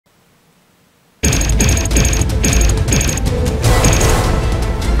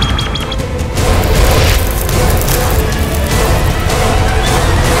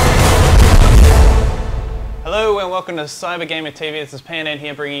welcome to CyberGamerTV. This is Pandan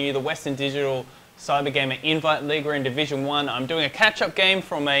here bringing you the Western Digital CyberGamer Invite League. We're in Division 1. I'm doing a catch-up game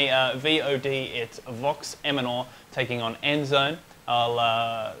from a VOD. It's Vox Eminor taking on Endzone.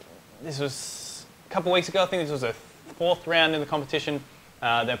 This was a couple weeks ago. I think this was a 4th round in the competition.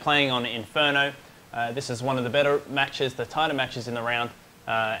 They're playing on Inferno. This is one of the better matches, the tighter matches in the round.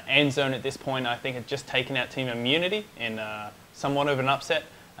 Endzone at this point, I think, had just taken out Team Immunity in somewhat of an upset.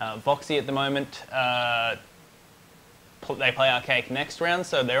 Voxy at the moment, they play Archaic next round,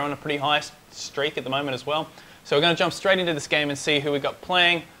 so they're on a pretty high streak at the moment as well. So we're going to jump straight into this game and see who we got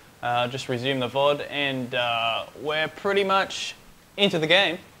playing. Just resume the VOD, and we're pretty much into the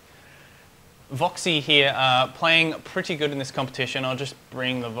game. Voxy here, playing pretty good in this competition. I'll just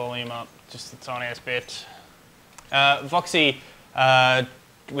bring the volume up just the tiniest bit. Voxy,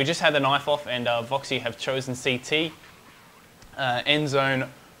 we just had the knife off, and Voxy have chosen CT. Endzone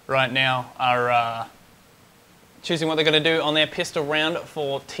right now are choosing what they're going to do on their pistol round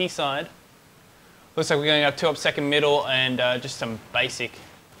for T side. Looks like we're going to have 2 up second middle and just some basic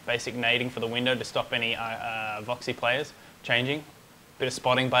nading for the window to stop any Voxy players changing. Bit of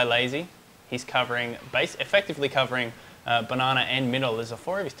spotting by Lazy. He's covering effectively covering Banana and middle. There's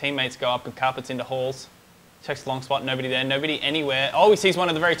 4 of his teammates go up and carpets into halls. Checks the long spot, nobody there, nobody anywhere. Oh, he sees one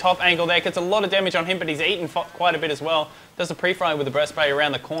at the very top angle there. Gets a lot of damage on him, but he's eaten quite a bit as well. Does a pre-fire with the burst spray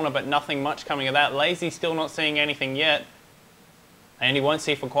around the corner, but nothing much coming of that. Lazy still not seeing anything yet. And he won't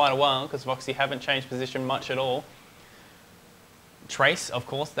see for quite a while, because Voxy haven't changed position much at all. Trace, of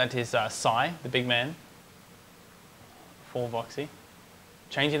course, that is Cy, the big man, for Voxy.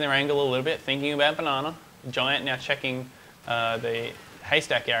 Changing their angle a little bit, thinking about Banana. Giant now checking the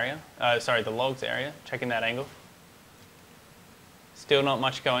haystack area, sorry, the logs area, checking that angle. Still not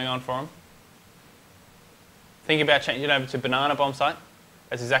much going on for him. Thinking about changing over to Banana bomb site.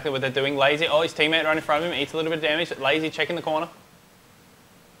 That's exactly what they're doing. Lazy, oh, his teammate right in front of him, eats a little bit of damage. Lazy checking the corner.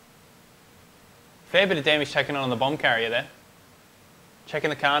 Fair bit of damage taken on the bomb carrier there.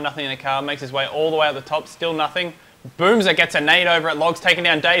 Checking the car, nothing in the car, makes his way all the way up the top, still nothing. Boomser gets a nade over at Logs, taking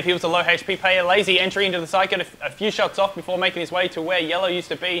down Dave. He was a low HP player. Lazy entry into the site, get a few shots off before making his way to where Yellow used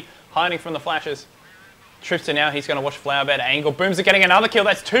to be, hiding from the flashes. Tripster now, he's going to watch Flowerbed angle. Boomser getting another kill.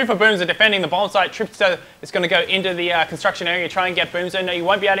 That's 2 for Boomser defending the bomb site. Tripster is going to go into the construction area, try and get Boomser. No, you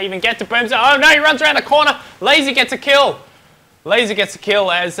won't be able to even get to Boomser. Oh no, he runs around the corner. Lazy gets a kill. Lazy gets a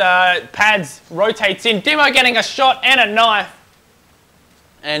kill as Pads rotates in. Dimo getting a shot and a knife.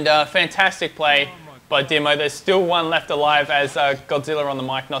 And fantastic play by Dimo. There's still one left alive as Godzilla on the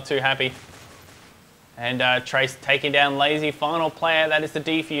mic, not too happy. And Trace taking down Lazy. Final player, that is the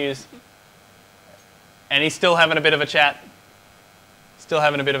defuse. And he's still having a bit of a chat. Still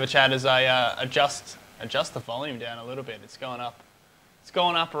having a bit of a chat as I adjust the volume down a little bit. It's going up. It's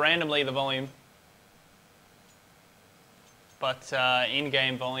going up randomly, the volume. But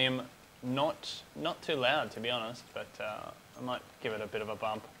in-game volume, not too loud, to be honest. But I might give it a bit of a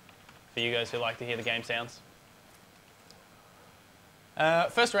bump for you guys who like to hear the game sounds.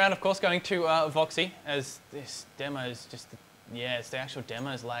 First round, of course, going to Voxy, as this demo is just, it's the actual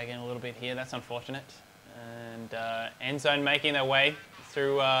demo is lagging a little bit here. That's unfortunate. And Endzone making their way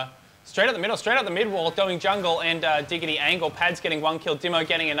through straight up the mid wall, going jungle and diggity angle. Pads getting 1 kill, Dimo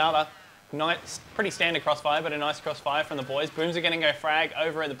getting another. Nice, pretty standard crossfire, but a nice crossfire from the boys. Booms are getting a frag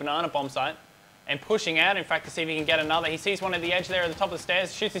over at the Banana bomb site. And pushing out, in fact, to see if he can get another. He sees one at the edge there at the top of the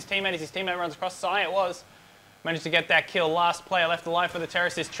stairs, shoots his teammate as his teammate runs across. Cy it was. Managed to get that kill. Last player left alive for the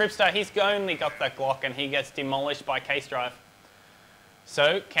terrorist is Tripster. He's only got that Glock and he gets demolished by Case Drive.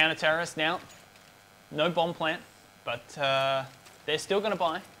 So, counter-terrorist now. No bomb plant, but they're still going to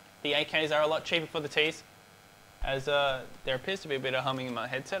buy. The AKs are a lot cheaper for the Ts, as there appears to be a bit of humming in my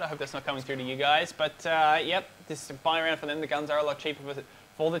headset. I hope that's not coming through to you guys. But, yep, this is a buy round for them. The guns are a lot cheaper for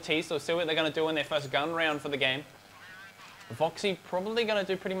the Ts, so we'll see what they're going to do in their first gun round for the game. Voxy probably going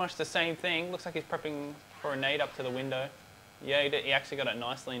to do pretty much the same thing. Looks like he's prepping for a nade up to the window. Yeah, he actually got it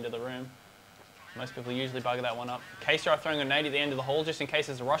nicely into the room. Most people usually bugger that one up. K-Stripe throwing a nade at the end of the hall just in case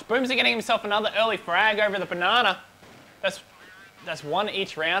there's a rush. Boomsy getting himself another early frag over the Banana. That's 1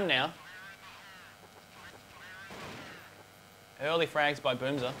 each round now. Early frags by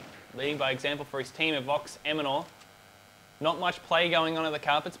Boomser, leading by example for his team of Vox Eminor. Not much play going on at the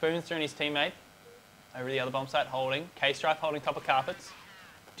carpets. Boomster and his teammate over the other bomb site holding. K-Stripe holding top of carpets.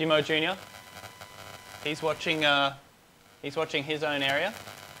 Dimo Jr. He's watching his own area.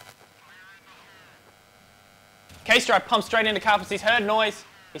 K-Stripe pumps straight into carpets. He's heard noise.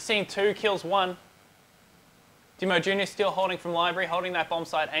 He's seen 2, kills 1. Dimo Jr. still holding from library, holding that bomb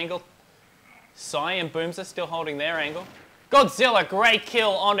site angle. Cy and Boomser still holding their angle. Godzilla, great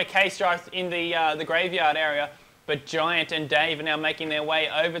kill onto K-Stripe in the graveyard area. but Giant and Dave are now making their way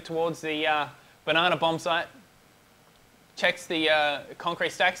over towards the banana bomb site. Checks the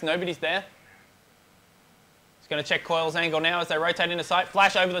concrete stacks, nobody's there. He's going to check Coil's angle now as they rotate into sight.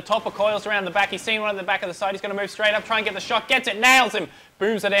 Flash over the top of Coil's around the back. He's seen one at the back of the site. He's going to move straight up, try and get the shot. Gets it, nails him,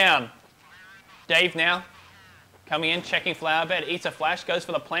 booms it down. Dave now coming in, checking flower bed, eats a flash, goes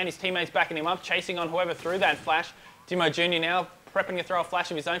for the plant. His teammates backing him up, chasing on whoever threw that flash. Dimo Jr. now prepping to throw a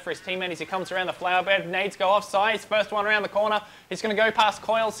flash of his own for his teammate as he comes around the flower bed. Nades go offside. His first one around the corner. He's going to go past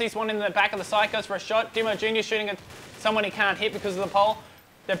Coil, sees one in the back of the site, goes for a shot. Dimo Jr. shooting at someone he can't hit because of the pole.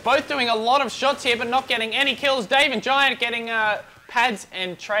 They're both doing a lot of shots here, but not getting any kills. Dave and Giant getting pads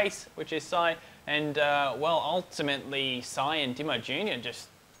and Trace, which is Cy. And, well, ultimately, Cy and Dimo Jr. just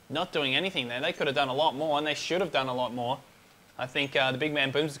not doing anything there. They could have done a lot more, and they should have done a lot more. I think the big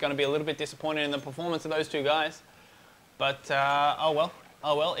man Booms is going to be a little bit disappointed in the performance of those two guys. But, oh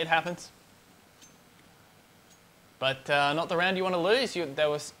well, it happens. But not the round you want to lose. They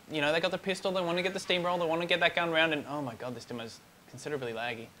got the pistol, they want to get the steamroll, they want to get that gun round, and oh my god, this demo's considerably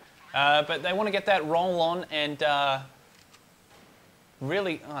laggy. But they want to get that roll on and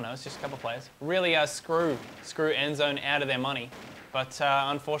really, oh no, it's just a couple of players, really screw Endzone out of their money. But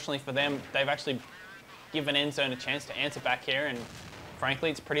unfortunately for them, they've actually given Endzone a chance to answer back here, and frankly,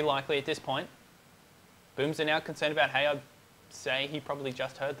 it's pretty likely at this point. Booms are now concerned about, hey, I'd say he probably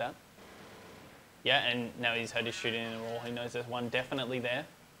just heard that. Yeah, and now he's heard his shooting in the wall. He knows there's one definitely there.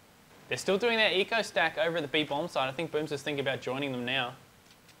 They're still doing their eco stack over at the B bomb side. I think Booms is thinking about joining them now.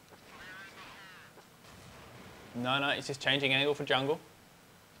 No, he's just changing angle for jungle.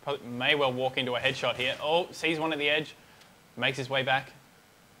 Probably may well walk into a headshot here. Oh, sees one at the edge. Makes his way back.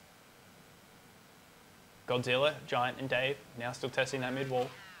 Godzilla, Giant, and Dave now still testing that mid wall.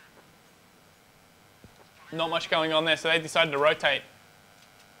 Not much going on there, so they decided to rotate.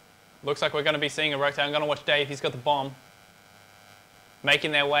 Looks like we're going to be seeing a rotate. I'm going to watch Dave. He's got the bomb.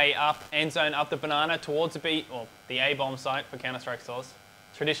 Making their way up, Endzone, up the banana towards the A bomb site for Counter-Strike stores.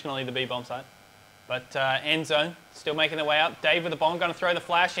 Traditionally the B bomb site. But Endzone still making their way up. Dave with the bomb, going to throw the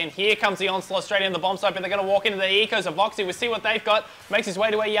flash in. Here comes the onslaught straight into the bomb site, but they're going to walk into the ecos of Voxy. We'll see what they've got. Makes his way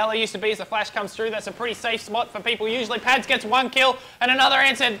to where Yellow used to be as the flash comes through. That's a pretty safe spot for people. Usually Pads gets one kill and another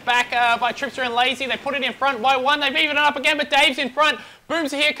answered back by Tripster and Lazy. They put it in front by one. They've evened it up again, but Dave's in front.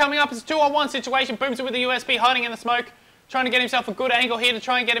 Booms are here coming up. It's a 2-on-1 situation. Booms are with the USP hiding in the smoke. Trying to get himself a good angle here to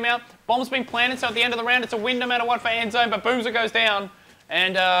try and get him out. Bomb's been planted, so at the end of the round, it's a win no matter what for Endzone, but Boomser goes down.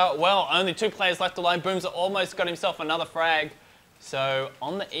 And, well, only 2 players left alone. Boomser almost got himself another frag. So,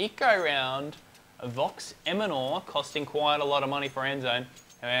 on the eco round, Vox Eminor costing quite a lot of money for Endzone.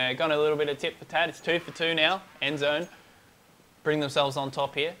 Got a little bit of tip for Tad. It's 2 for 2 now. Endzone bring themselves on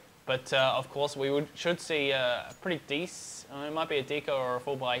top here. But, of course, we should see a pretty decent... it might be a deco or a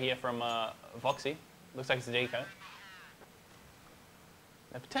full buy here from Voxy. Looks like it's a deco.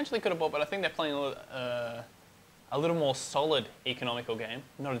 They potentially could have bought, but I think they're playing a little more solid economical game,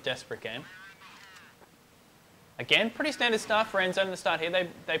 not a desperate game. Again, pretty standard stuff for Endzone at the start here.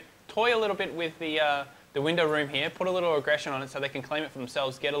 They toy a little bit with the window room here, put a little aggression on it so they can claim it for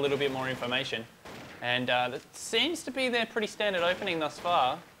themselves, get a little bit more information. And that seems to be their pretty standard opening thus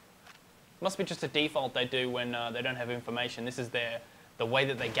far. Must be just a default they do when they don't have information. This is the way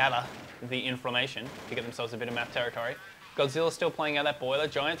that they gather the information to get themselves a bit of map territory. Godzilla's still playing out that boiler.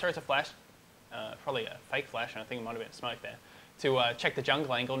 Giant throws a flash, probably a fake flash, and I think it might have been smoke there, to check the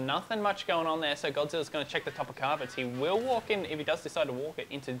jungle angle. Nothing much going on there, so Godzilla's going to check the top of carpets. He will walk in, if he does decide to walk it,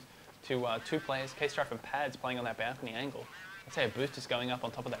 into 2 players, K-Strife and Pads playing on that balcony angle. I'd say a boost is going up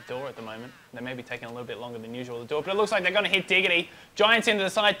on top of that door at the moment. They may be taking a little bit longer than usual, the door, but it looks like they're going to hit Diggity. Giant's into the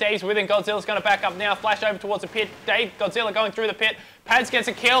side, Dave's with him. Godzilla's going to back up now, flash over towards the pit. Dave, Godzilla going through the pit. Pads gets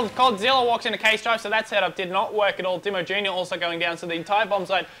a kill. Godzilla walks into K-Strife, so that setup did not work at all. Dimo Jr. also going down, so the entire bomb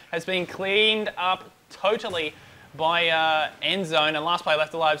site has been cleaned up totally by Endzone. And last player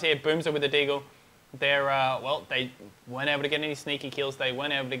left alive is here, Boomser with the deagle. They're, well, they weren't able to get any sneaky kills. They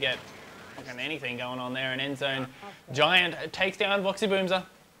weren't able to get anything going on there, and Endzone Giant takes down Voxy Boomser.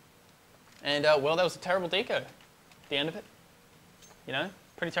 And, well, that was a terrible deco at the end of it. You know,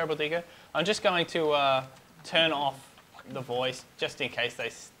 pretty terrible deco. I'm just going to turn off the voice just in case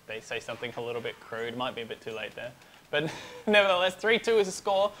they say something a little bit crude. Might be a bit too late there. But nevertheless, 3-2 is a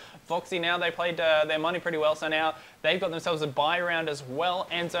score. Voxy now, they played their money pretty well, so now they've got themselves a buy round as well.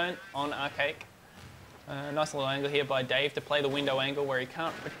 Endzone on Arcake. Nice little angle here by Dave to play the window angle where he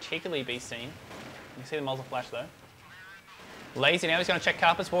can't particularly be seen. You can see the muzzle flash though. Lazy now, he's going to check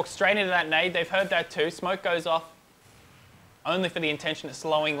carpets, walk straight into that nade. They've heard that too. Smoke goes off only for the intention of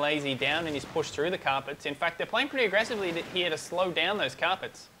slowing Lazy down and he's pushed through the carpets. In fact, they're playing pretty aggressively here to slow down those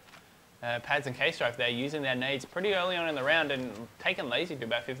carpets. Pads and K-Strife there using their nades pretty early on in the round and taking Lazy to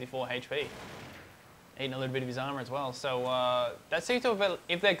about 54 HP. Eating a little bit of his armor as well. So that seems to have,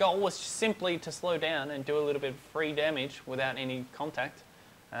 if their goal was simply to slow down and do a little bit of free damage without any contact,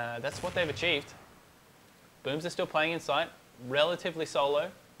 that's what they've achieved. Booms are still playing in sight, relatively solo.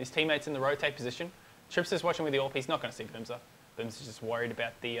 His teammate's in the rotate position. Trips is watching with the AWP. He's not going to see Boomser. Booms is just worried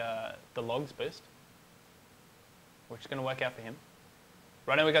about the logs boost, which is going to work out for him.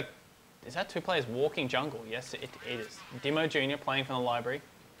 Right now we got, is that 2 players walking jungle? Yes, it is. Dimo Jr. playing from the library.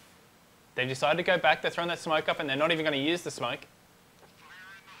 They've decided to go back. They're throwing that smoke up and they're not even going to use the smoke.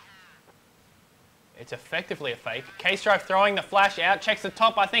 It's effectively a fake. K-Strife throwing the flash out, checks the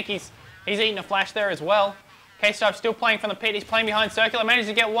top. I think he's eaten a flash there as well. K-Strife still playing from the pit. He's playing behind Circular. Manages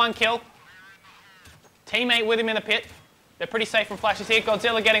to get 1 kill. Teammate with him in the pit. They're pretty safe from flashes here.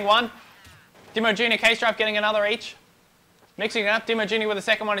 Godzilla getting 1. Dimo Jr., K-Strife getting another each. Mixing it up. Dimo Jr. with the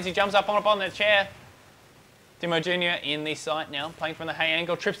second one as he jumps up on the chair. Dimo Jr. in the sight now, playing from the hay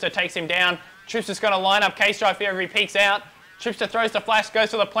angle. Tripster takes him down. Tripster's going to line up K-Strife here if he peeks out. Tripster throws the flash,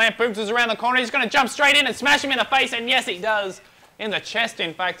 goes to the plant, Booms is around the corner. He's going to jump straight in and smash him in the face, and yes, he does. In the chest,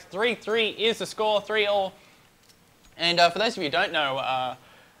 in fact. 3-3 is the score, 3-all. And for those of you who don't know,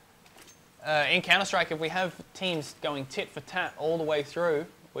 in Counter-Strike, if we have teams going tit for tat all the way through,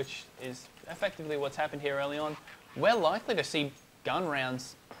 which is effectively what's happened here early on, we're likely to see gun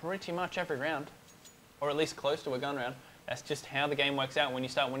rounds pretty much every round, or at least close to a gun round. That's just how the game works out. When you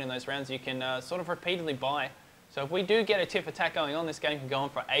start winning those rounds, you can sort of repeatedly buy. So if we do get a tit for tat going on, this game can go on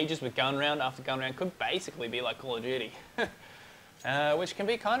for ages with gun round after gun round. Could basically be like Call of Duty, which can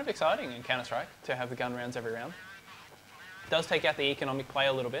be kind of exciting in Counter-Strike to have the gun rounds every round. Does take out the economic play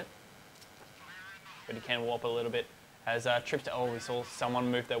a little bit, but he can warp a little bit. As Tripster, oh, we saw someone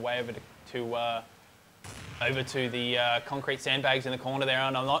move their way over to the concrete sandbags in the corner there,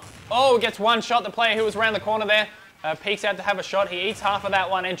 and I'm not. Oh, gets 1 shot. The player who was around the corner there peeks out to have a shot. He eats half of that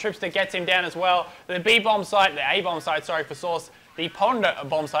one, and Tripster gets him down as well. The B-bomb site, the A-bomb site, sorry for Source, the Pandan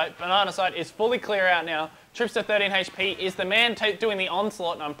bomb site, Banana site is fully clear out now. Tripster 13 HP is the man doing the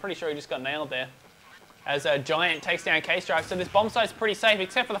onslaught, and I'm pretty sure he just got nailed there. As Giant takes down K-Strife, so this bomb site's pretty safe,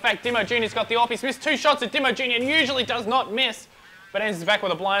 except for the fact Dimo Jr.'s got the AWP. He's missed 2 shots at Dimo Jr. and usually does not miss, but ends back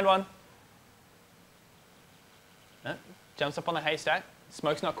with a blind one. Jumps up on the haystack.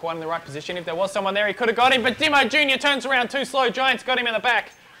 Smoke's not quite in the right position. If there was someone there, he could have got him, but Dimo Jr. turns around too slow. Giant's got him in the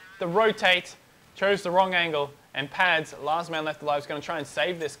back. The rotate chose the wrong angle, and Pads, last man left alive, is going to try and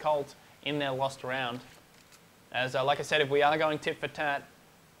save this Colt in their lost round. As, like I said, if we are going tit for tat,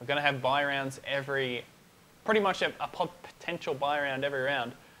 we're going to have buy rounds pretty much a potential buy round every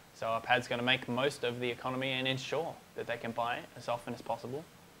round. So our Pad's going to make most of the economy and ensure that they can buy as often as possible.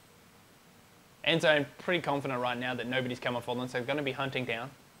 Endzone pretty confident right now that nobody's come off Woodlands, so they're going to be hunting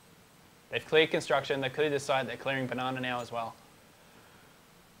down. They've cleared construction, they've cleared this site, they're clearing Banana now as well.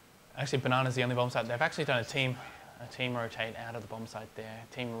 Actually, Banana's the only bomb site. They've actually done a team rotate out of the bomb site there,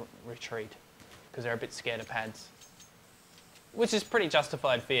 team retreat, because they're a bit scared of Pads. Which is pretty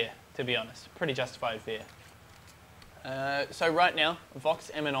justified fear, to be honest. Pretty justified fear. So right now,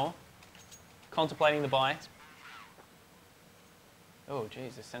 Vox Eminor, contemplating the buy. Oh,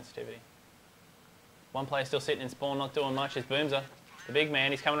 geez, the sensitivity. One player still sitting in spawn, not doing much, is Boomser. The big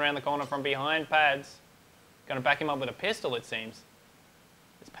man, he's coming around the corner from behind Pads. Going to back him up with a pistol, it seems.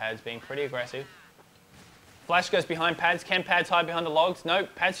 This Pads being pretty aggressive. Flash goes behind Pads. Can Pads hide behind the logs? No,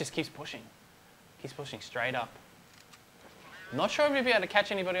 Pads just keeps pushing. Keeps pushing straight up. Not sure if we'll be able to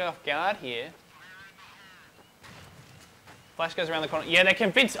catch anybody off guard here. Flash goes around the corner. Yeah, they're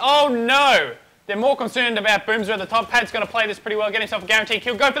convinced. Oh no! They're more concerned about Boomser at the top. Pad's going to play this pretty well, get himself a guaranteed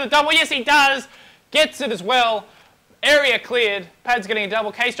kill. Go for the double. Yes, he does! Gets it as well. Area cleared. Pad's getting a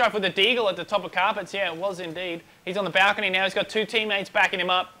double. K-Strife with the deagle at the top of carpets. Yeah, it was indeed. He's on the balcony now. He's got 2 teammates backing him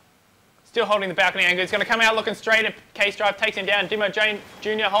up. Still holding the balcony angle. He's going to come out looking straight at K-Strife. Takes him down. Dimo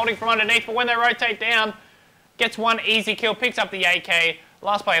Jr. holding from underneath. But when they rotate down, gets 1 easy kill. Picks up the AK.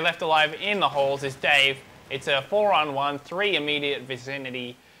 Last player left alive in the halls is Dave. It's a 4-on-1. 3 immediate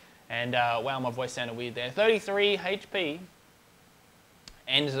vicinity. And wow, my voice sounded weird there. 33 HP.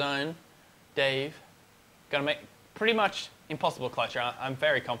 Endzone. Dave. Going to make pretty much impossible clutch. I'm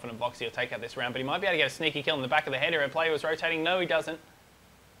very confident Voxy will take out this round, but he might be able to get a sneaky kill in the back of the header. A player was rotating. No, he doesn't.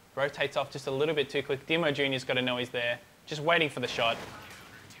 Rotates off just a little bit too quick. Dimo Jr.'s got to know he's there. Just waiting for the shot.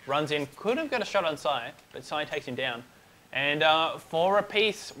 Runs in. Could have got a shot on Sai, but Sai takes him down. And 4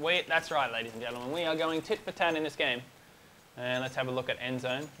 apiece. That's right, ladies and gentlemen. We are going tit for tat in this game. And let's have a look at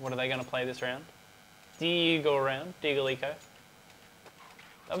Endzone. What are they going to play this round? Deagle round. Deagle Eco.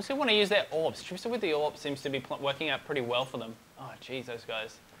 Obviously want to use their orbs. Tripster with the orb seems to be working out pretty well for them. Oh, jeez, those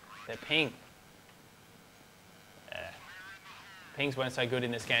guys. Their ping. Pings weren't so good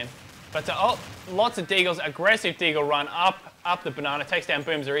in this game. But lots of deagles, aggressive deagle run up the banana, takes down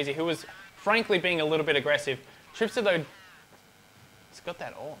Boomzer easy, who was frankly being a little bit aggressive. Tripster though, he's got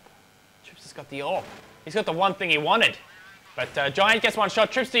that AWP. Tripster's got the AWP. He's got the one thing he wanted. But Giant gets one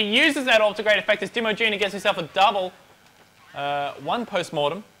shot. Tripster uses that AWP to great effect as Dimo Jr. gets himself a double. One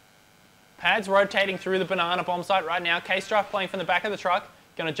post-mortem. Pads rotating through the banana bomb site right now. K-Strife playing from the back of the truck.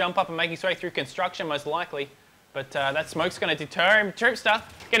 Going to jump up and make his way through construction most likely. But that smoke's going to deter him. Tripster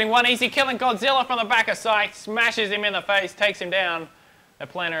getting one easy kill, and Godzilla from the back of sight smashes him in the face, takes him down. The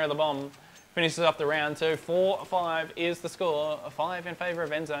planner of the bomb finishes up the round. So 4-5 is the score. A 5 in favour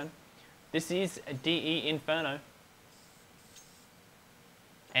of Endzone. This is DE Inferno.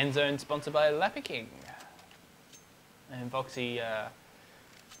 Endzone sponsored by Lappy King. And Voxy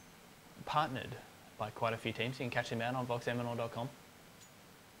partnered by quite a few teams. You can catch them out on voxeminor.com.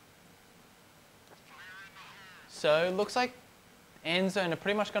 So looks like Endzone are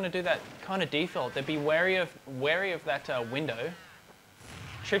pretty much going to do that kind of default. They'd be wary of that window.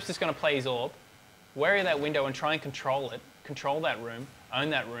 Trips is going to play his AWP, wary of that window and try and control it, control that room, own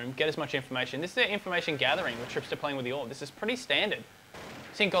that room, get as much information. This is their information gathering with Tripster playing with the AWP. This is pretty standard.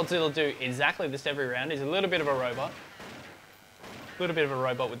 I've seen Godzilla do exactly this every round. He's a little bit of a robot. A little bit of a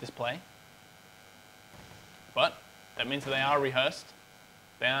robot with this play. But that means that they are rehearsed.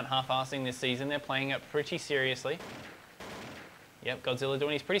 They aren't half-assing this season. They're playing it pretty seriously. Yep, Godzilla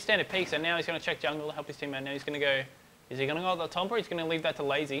doing his pretty standard peek. So now he's going to check jungle to help his teammate. Now he's going to go... Is he going to go at the top or he's going to leave that to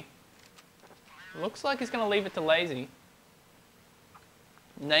Lazy? Looks like he's going to leave it to Lazy.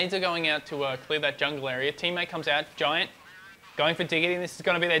 Nades are going out to clear that jungle area. Teammate comes out. Giant going for Diggity. This is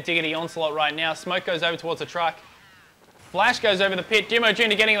going to be their Diggity onslaught right now. Smoke goes over towards the truck. Flash goes over the pit. Dimo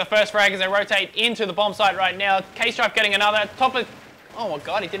Jr. getting the first frag as they rotate into the bomb site right now. K-Strife getting another. Top of... Oh my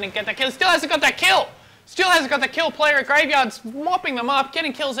god, he didn't get that kill. Still hasn't got that kill! Still hasn't got that kill. Player at Graveyard's mopping them up,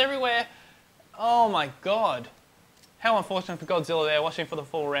 getting kills everywhere. Oh my god. How unfortunate for Godzilla there, watching for the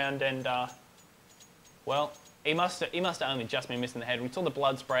full round, and well, he must have only just been missing the head. We saw the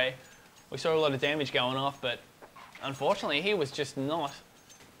blood spray. We saw a lot of damage going off, but unfortunately he was just not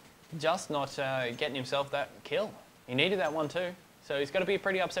getting himself that kill. He needed that one too. So he's got to be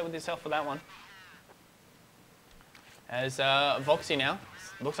pretty upset with himself for that one. As Voxy now,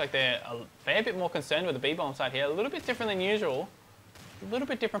 looks like they're a fair bit more concerned with the B-bomb side here. A little bit different than usual. A little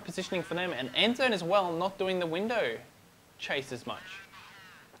bit different positioning for them. And Endzone as well, not doing the window chase as much.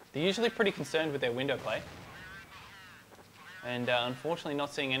 They're usually pretty concerned with their window play. And unfortunately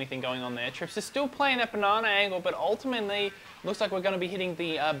not seeing anything going on there. Trips is still playing that banana angle, but ultimately looks like we're going to be hitting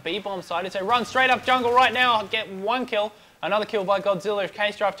the B-bomb side. It's a run straight up jungle right now, get one kill. Another kill by Godzilla.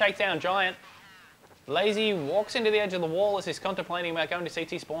 K-Strife takes down Giant. Lazy walks into the edge of the wall as he's contemplating about going to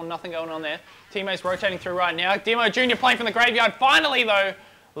CT spawn. Nothing going on there. Teammates rotating through right now. Dimo Jr. playing from the graveyard. Finally, though,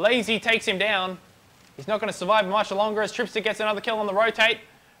 Lazy takes him down. He's not going to survive much longer as Tripster gets another kill on the rotate.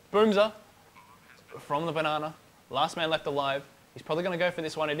 Boomzer from the banana. Last man left alive. He's probably going to go for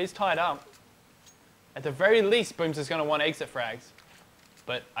this one. It is tied up. At the very least, Boomzer's going to want exit frags.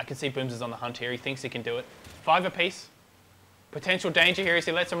 But I can see Boomzer's on the hunt here. He thinks he can do it. 5 apiece. Potential danger here as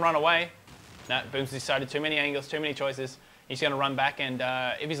he lets him run away. No, Boom's decided too many angles, too many choices. He's going to run back and,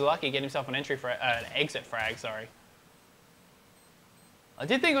 if he's lucky, get himself an exit frag, sorry. I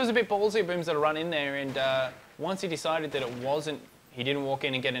did think it was a bit ballsy of Boom's to run in there, and once he decided that it wasn't, he didn't walk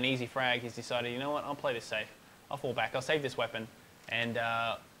in and get an easy frag, he's decided, you know what, I'll play this safe. I'll fall back, I'll save this weapon. And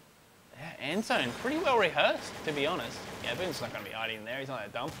Endzone, pretty well rehearsed, to be honest. Yeah, Boom's not going to be hiding in there, he's not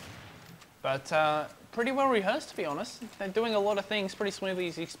that dumb. But pretty well rehearsed, to be honest. They're doing a lot of things pretty smoothly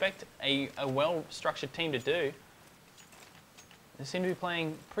as you expect a well-structured team to do. They seem to be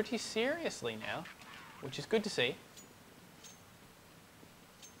playing pretty seriously now, which is good to see.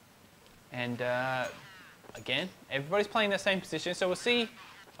 And again, everybody's playing their same position, so we'll see.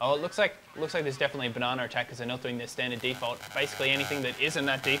 Oh, it looks like there's definitely a banana attack because they're not doing their standard default. Basically, anything that isn't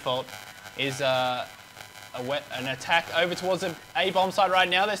that default is an attack over towards the A-bomb side right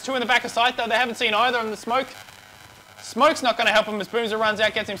now. There's 2 in the back of sight though. They haven't seen either of them. The smoke's not going to help him as Boomzer runs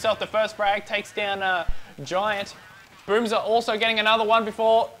out, gets himself the first frag, takes down Giant. Boomzer also getting another one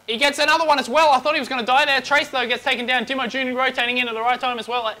before he gets another one as well. I thought he was going to die there. Trace though gets taken down. Dimo Jr. rotating in at the right time as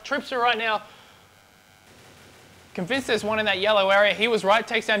well. Tripster right now. Convinced there's one in that yellow area. He was right.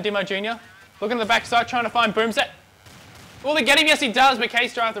 Takes down Dimo Jr. Looking at the back side, trying to find Boomzer. Will he get him? Yes, he does. But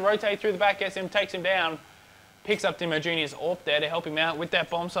K-Strife to rotate through the back, gets him, takes him down. Picks up Dimo Jr.'s AWP there to help him out with that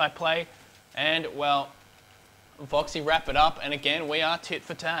bomb site play. And, well, Voxy wrap it up. And again, we are tit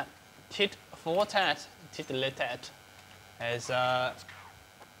for tat. Tit for tat. Tit-le-tat. As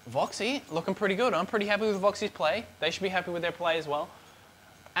Voxy looking pretty good. I'm pretty happy with Voxy's play. They should be happy with their play as well.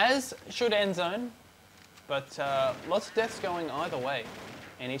 As should Endzone, but lots of deaths going either way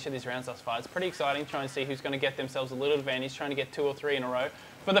in each of these rounds thus far. It's pretty exciting trying to see who's going to get themselves a little advantage, trying to get 2 or 3 in a row.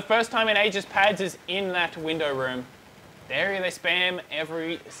 For the first time in ages, Pads is in that window room. The area they spam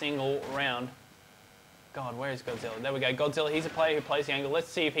every single round. God, where is Godzilla? There we go. Godzilla, he's a player who plays the angle. Let's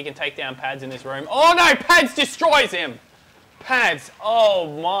see if he can take down Pads in this room. Oh no, Pads destroys him! Pads,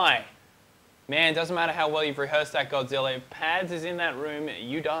 oh my. Man, doesn't matter how well you've rehearsed that Godzilla. If Pads is in that room,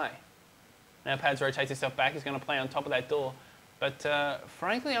 you die. Now Pads rotates himself back. He's going to play on top of that door. But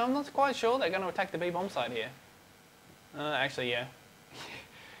frankly, I'm not quite sure they're going to attack the B bomb site here. Actually, yeah.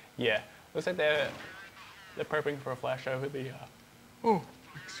 Yeah. Looks like they're prepping for a flash over the... Oh,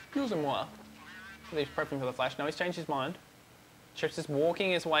 excuse-moi. He's prepping for the flash. No, he's changed his mind. Chips is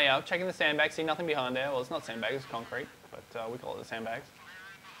walking his way up, checking the sandbags, see nothing behind there. Well, it's not sandbags, it's concrete, but we call it the sandbags.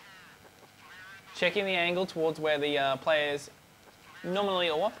 Checking the angle towards where the players nominally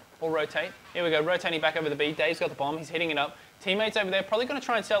AWP or rotate. Here we go, rotating back over the B. Dave's got the bomb, he's hitting it up. Teammates over there probably going to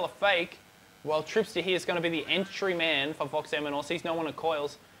try and sell a fake, while Tripster here is going to be the entry man for Vox Eminor. Sees no one at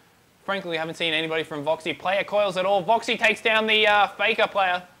coils. Frankly, we haven't seen anybody from Voxy play at coils at all. Voxy takes down the faker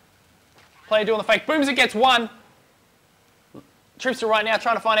player. Player doing the fake. Boomzer gets one. Tripster right now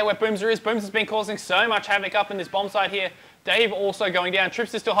trying to find out where Boomzer is. Boomzer's been causing so much havoc up in this bomb site here. Dave also going down.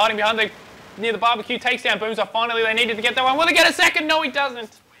 Tripster's still hiding behind near the barbecue. Takes down Boomzer. Finally, they needed to get that one. Will they get a second? No, he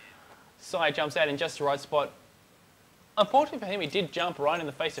doesn't. Sai jumps out in just the right spot. Unfortunately for him, he did jump right in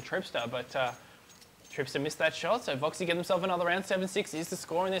the face of Tripster, but Tripster missed that shot, so Voxy get himself another round. 7-6 is the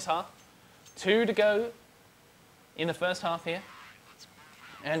score in this half. 2 to go in the first half here.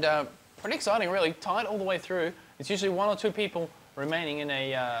 And pretty exciting, really. Tight all the way through. It's usually 1 or 2 people remaining in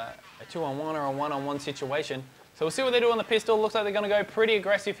a 2-on-1 or a 1-on-1 situation. So we'll see what they do on the pistol. Looks like they're going to go pretty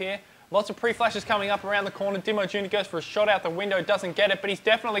aggressive here. Lots of pre-flashes coming up around the corner. Dimo Jr. goes for a shot out the window, doesn't get it, but he's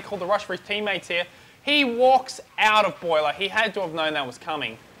definitely called the rush for his teammates here. He walks out of Boiler. He had to have known that was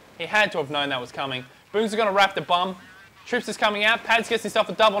coming. He had to have known that was coming. Boom's going to wrap the bum. Trips is coming out. Pads gets himself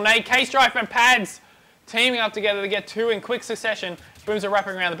a double nade. K-Strife and Pads teaming up together to get 2 in quick succession. Booms are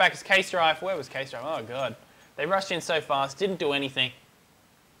wrapping around the back as K-Strife. Where was K-Strife? Oh, God. They rushed in so fast, didn't do anything.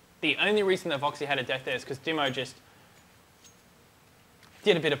 The only reason that Voxy had a death there is because Dimo just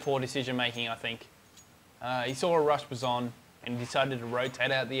did a bit of poor decision making, I think. He saw a rush was on and he decided to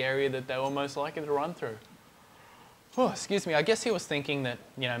rotate out the area that they were most likely to run through. Oh, excuse me. I guess he was thinking that,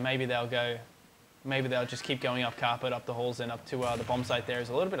 you know, maybe they'll just keep going up carpet, up the halls and up to the bomb site there. There's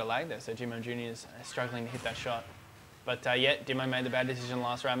a little bit of lag there, so Dimo Jr. is struggling to hit that shot. But yeah, Dimo made the bad decision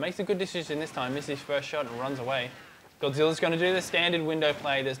last round. Makes a good decision this time, misses his first shot and runs away. Godzilla's going to do the standard window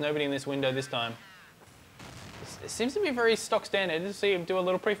play. There's nobody in this window this time. It seems to be very stock standard. Just see him do a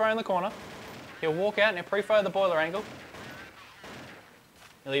little pre-fire in the corner. He'll walk out and he'll pre-fire the boiler angle.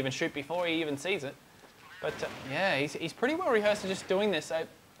 He'll even shoot before he even sees it. But yeah, he's pretty well rehearsed to just doing this.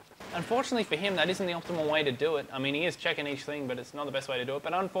 Unfortunately for him, that isn't the optimal way to do it. I mean, he is checking each thing, but it's not the best way to do it.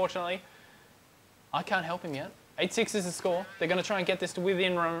 But unfortunately, I can't help him yet. 8-6 is the score. They're going to try and get this to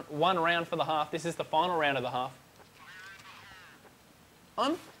within 1 round for the half. This is the final round of the half.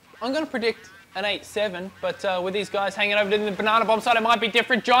 I'm going to predict an 8-7, but with these guys hanging over to the banana bomb site, it might be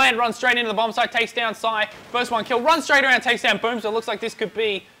different. Giant runs straight into the bomb site, takes down Sai. First one kill, runs straight around, takes down Boom, so it looks like this could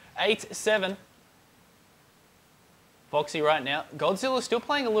be 8-7. Voxy right now. Godzilla's still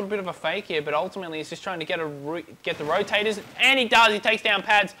playing a little bit of a fake here, but ultimately he's just trying to get the rotators, and he does. He takes down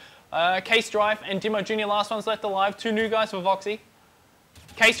Pads. K-Strife and Dimo Jr. last one's left alive. 2 new guys for Voxy.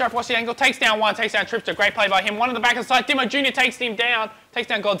 K-Strife, watch the angle, takes down one, takes down Tripster. Great play by him. One on the back of the side. Dimo Jr. takes him down. Takes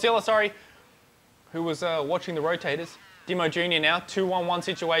down Godzilla, sorry, who was watching the rotators. Dimo Jr. now, 2-on-1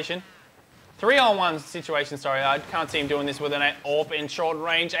 situation. 3-on-1 situation, sorry. I can't see him doing this with an AWP in short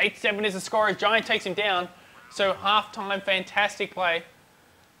range. 8-7 is the score as Giant takes him down. So half-time, fantastic play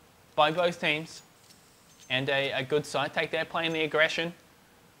by both teams. And a good side take there, playing the aggression.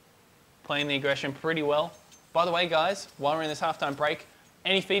 Playing the aggression pretty well. By the way, guys, while we're in this halftime break,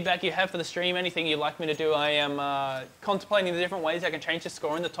 any feedback you have for the stream, anything you'd like me to do, I am contemplating the different ways I can change the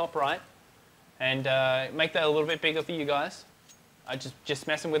score in the top right and make that a little bit bigger for you guys. I just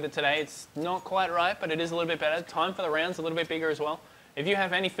messing with it today. It's not quite right, but it is a little bit better. Time for the rounds a little bit bigger as well. If you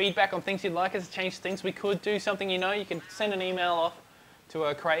have any feedback on things you'd like us to change things, we could do something, you know. You can send an email off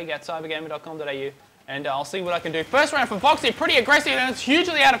to craig@cybergamer.com.au. And I'll see what I can do. First round for Voxy, pretty aggressive, and it's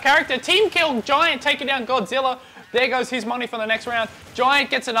hugely out of character. Team kill, Giant taking down Godzilla. There goes his money for the next round. Giant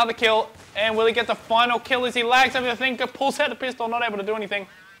gets another kill, and will he get the final kill as he lags over the thing, pulls out the pistol, not able to do anything.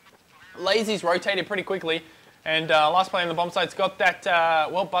 Lazy's rotated pretty quickly. And last player on the bomb site's got that,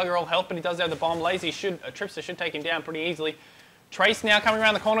 well, bugger all health, but he does have the bomb. Lazy Tripster should take him down pretty easily. Trace now coming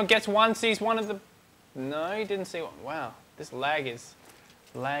around the corner, gets one, sees one of the... No, he didn't see one. Wow, this lag is...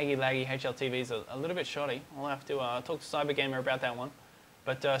 Laggy HLTV's a little bit shoddy. I'll have to talk to CyberGamer about that one.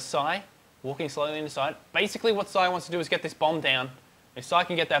 But Cy, walking slowly inside. Basically what Cy wants to do is get this bomb down. If Cy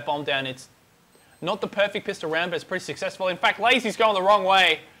can get that bomb down, it's not the perfect pistol round, but it's pretty successful. In fact, Lazy's going the wrong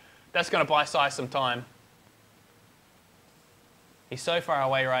way. That's going to buy Cy some time. He's so far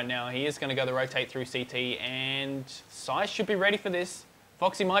away right now. He is going to go the rotate through CT, and Cy should be ready for this.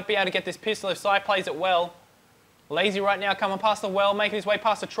 Foxy might be able to get this pistol if Cy plays it well. Lazy right now coming past the well, making his way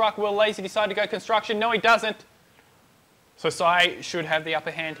past the truck. Will Lazy decide to go construction? No, he doesn't. So Cy should have the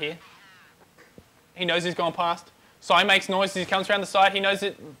upper hand here. He knows he's gone past. Cy makes noise as he comes around the side. He knows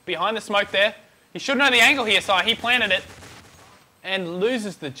it behind the smoke there. He should know the angle here, Cy. He planted it. And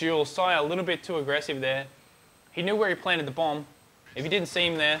loses the duel. Cy a little bit too aggressive there. He knew where he planted the bomb. If he didn't see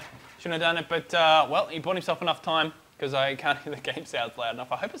him there, shouldn't have done it. But, well, he bought himself enough time because I can't hear the game sounds loud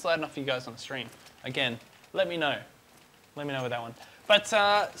enough. I hope it's loud enough for you guys on the stream. Again, let me know. Let me know with that one. But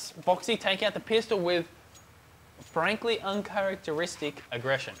Voxy take out the pistol with, frankly, uncharacteristic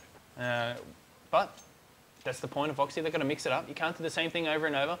aggression. But that's the point of Voxy. They're going to mix it up. You can't do the same thing over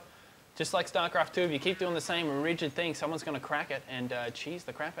and over. Just like StarCraft 2, if you keep doing the same rigid thing, someone's going to crack it and cheese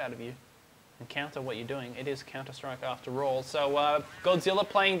the crap out of you and counter what you're doing. It is Counter-Strike after all. So Godzilla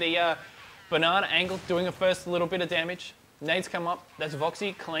playing the banana angle, doing a first little bit of damage. Nades come up. That's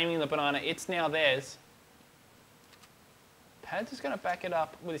Voxy claiming the banana. It's now theirs. Pads is going to back it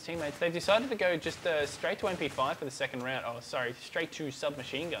up with his teammates. They've decided to go just straight to MP5 for the second round. Oh, sorry, straight to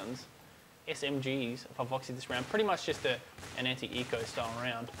submachine guns, SMGs for Voxy this round. Pretty much just an anti-eco style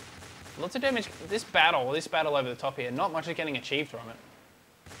round. Lots of damage. This battle over the top here, not much is getting achieved from it.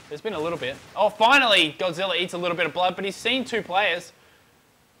 There's been a little bit. Oh, finally, Godzilla eats a little bit of blood, but he's seen two players.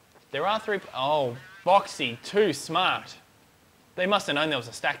 There are three. Oh, Voxy, too smart. They must have known there was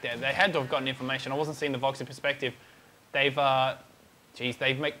a stack there. They had to have gotten information. I wasn't seeing the Voxy perspective. They've, got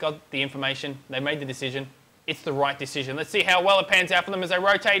the information. They made the decision. It's the right decision. Let's see how well it pans out for them as they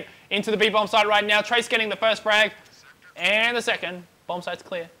rotate into the B-bomb site right now. Trace getting the first frag and the second. Bomb site's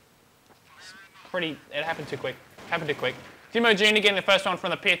clear. It happened too quick. Dimo Jr. getting the first one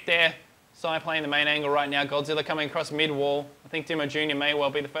from the pit there. Cy playing the main angle right now. Godzilla coming across mid-wall. I think Dimo Jr. may well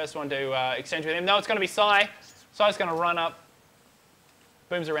be the first one to exchange with him. No, it's going to be Cy. Cy's going to run up.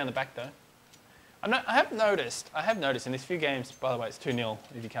 Boom's around the back though. I have noticed in these few games, by the way, it's 2-0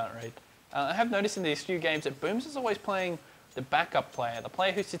 if you can't read. I have noticed in these few games that Booms is always playing the backup player, the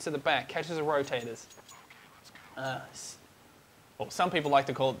player who sits at the back, catches the rotators. Well, some people like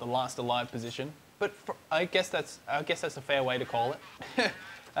to call it the last alive position, but I guess that's a fair way to call it.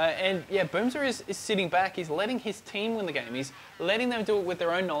 And yeah, Boomser is sitting back. He's letting his team win the game. He's letting them do it with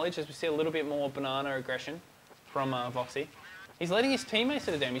their own knowledge, as we see a little bit more banana aggression from Voxy. He's letting his teammates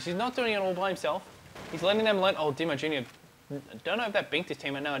do the damage. He's not doing it all by himself. He's letting them learn. Oh, Dimo Jr. Don't know if that binked his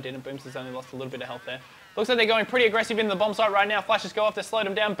teammate. No, it didn't. Boomser's only lost a little bit of health there. Looks like they're going pretty aggressive into the bomb site right now. Flashes go off to slow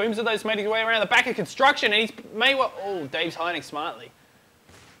them down. Boomser, though, is making his way around the back of construction, and he's may well. Oh, Dave's hiding smartly.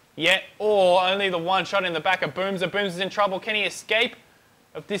 Yeah, or only the one shot in the back of Boomser. Boomser's in trouble. Can he escape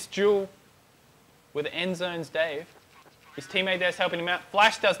of this duel with Endzone's Dave? His teammate there's helping him out.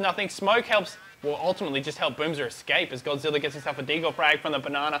 Flash does nothing. Smoke helps. Will ultimately just help Boomser escape as Godzilla gets himself a deagle frag from the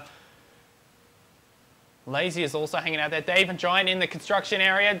banana. Lazy is also hanging out there. Dave and Giant in the construction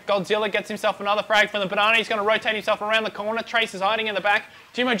area. Godzilla gets himself another frag from the banana. He's going to rotate himself around the corner. Trace is hiding in the back.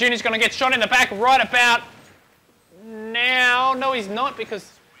 Dimo Jr. is going to get shot in the back right about now. No, he's not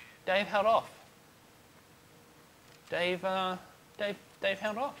because Dave held off. Dave held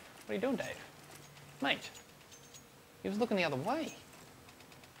off. What are you doing, Dave? Mate, he was looking the other way.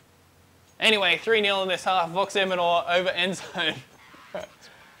 Anyway, 3-0 in this half. Vox Eminor over Endzone.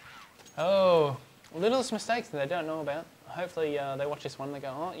 Oh, littlest mistakes that they don't know about. Hopefully they watch this one and they go,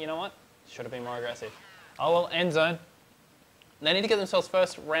 oh, you know what? Should have been more aggressive. Oh well, Endzone. They need to get themselves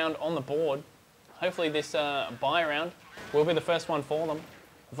first round on the board. Hopefully this bye round will be the first one for them.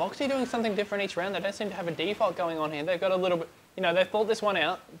 Voxy doing something different each round. They don't seem to have a default going on here. They've got a little bit, you know, they've thought this one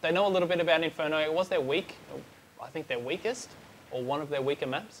out. They know a little bit about Inferno. It was their I think their weakest, or one of their weaker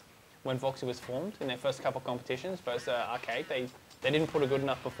maps when Voxy was formed in their first couple of competitions versus Arcade. They didn't put a good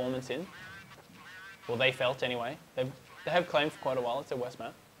enough performance in. Well, they felt anyway. They have claimed for quite a while it's their worst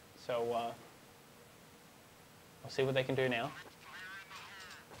map. So we'll see what they can do now.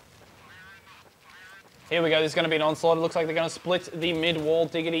 Here we go. There's going to be an onslaught. It looks like they're going to split the mid-wall,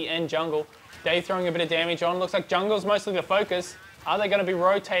 Diggity and Jungle. Dave throwing a bit of damage on. Looks like Jungle's mostly the focus. Are they going to be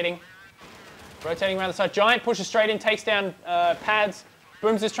rotating? Rotating around the side. Giant pushes straight in, takes down pads.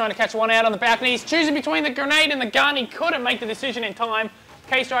 Booms is trying to catch one out on the balcony. He's choosing between the grenade and the gun. He couldn't make the decision in time.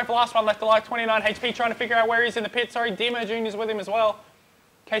 K-Strife, last one left alive, 29 HP, trying to figure out where he is in the pit. Sorry, Demo Jr.'s with him as well.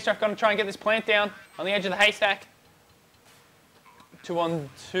 K-Strife going to try and get this plant down on the edge of the haystack.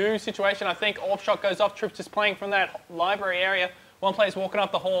 2-on-2 situation, I think. Orb shot goes off. Trips just playing from that library area. One player's walking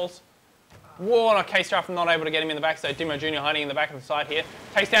up the halls. Whoa, no, K-Strife not able to get him in the back, so Demo Jr. hiding in the back of the side here.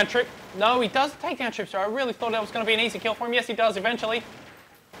 Takes down Trip. No, he does take down Trip, so I really thought that was going to be an easy kill for him. Yes, he does eventually.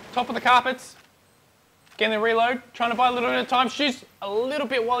 Top of the carpets. Getting the reload. Trying to buy a little bit of time. Shoots a little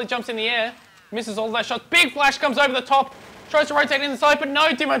bit while he jumps in the air. Misses all those shots. Big flash comes over the top. Tries to rotate in the side, but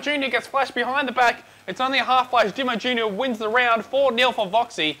no, Demo Jr. gets flashed behind the back. It's only a half flash. Demo Jr. wins the round. 4-0 for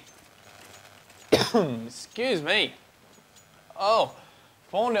Voxy. Excuse me. Oh,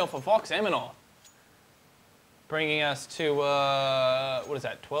 4-0 for Vox Eminor. Bringing us to, what is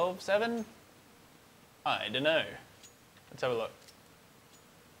that, 12-7? I don't know. Let's have a look.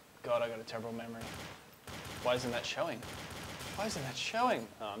 God, I got a terrible memory. Why isn't that showing? Why isn't that showing?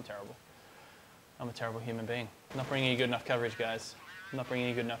 Oh, I'm terrible. I'm a terrible human being. Not bringing you good enough coverage, guys. Not bringing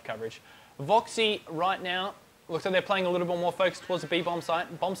you good enough coverage. Voxy, right now, looks like they're playing a little bit more focused towards the B-bomb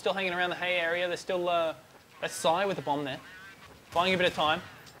site. Bomb's still hanging around the hay area. There's still, that's Psy with the bomb there. Buying a bit of time.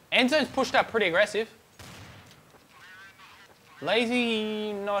 Endzone's pushed up pretty aggressive.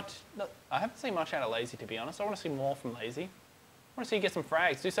 Lazy, not... I haven't seen much out of Lazy, to be honest. I want to see more from Lazy. I want to see you get some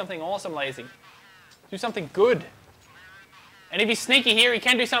frags. Do something awesome, Lazy. Do something good. And if he's sneaky here, he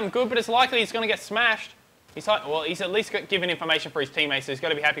can do something good, but it's likely he's going to get smashed. He's at least given information for his teammates, so he's got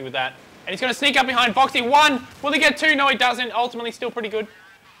to be happy with that. And he's going to sneak up behind Voxy. 1! Will he get 2? No, he doesn't. Ultimately, still pretty good.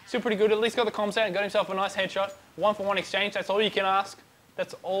 Still pretty good. At least got the comms out and got himself a nice headshot. 1-for-1 exchange. That's all you can ask.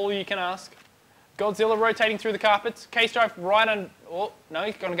 That's all you can ask. Godzilla rotating through the carpets. K-Strife right on... Oh, no,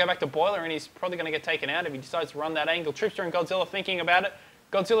 he's going to go back to Boiler, and he's probably going to get taken out if he decides to run that angle. Tripster and Godzilla thinking about it.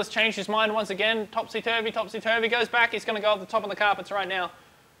 Godzilla's changed his mind once again. Topsy-turvy, topsy-turvy. Goes back. He's going to go up the top of the carpets right now.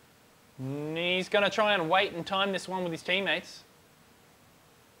 He's going to try and wait and time this one with his teammates.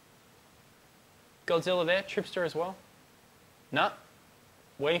 Godzilla there. Tripster as well. Nah.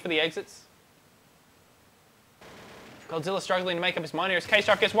 Waiting for the exits. Godzilla struggling to make up his mind here as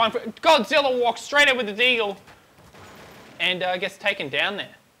K-Strife gets one. Godzilla walks straight out with the deagle and gets taken down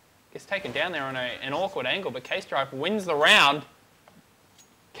there. Gets taken down there on an awkward angle, but K-Strife wins the round.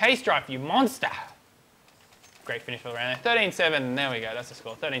 K-Strife, you monster. Great finish for the round. 13-7, there we go, that's the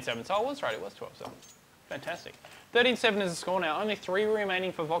score. 13-7, so I was right, it was 12-7. Fantastic. 13-7 is the score now. Only 3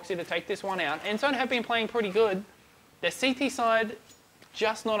 remaining for Voxy to take this one out. Endzone have been playing pretty good. Their CT side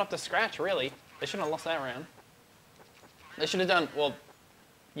just not up to scratch, really. They shouldn't have lost that round. They should have done, well,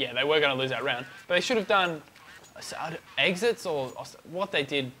 yeah, they were going to lose that round, but they should have done exits or what they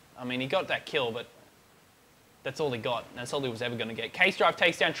did. I mean, he got that kill, but that's all he got. That's all he was ever going to get. K-Strife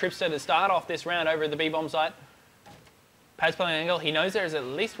takes down Tripster to start off this round over at the B-bomb site. Pad's playing an angle. He knows there is at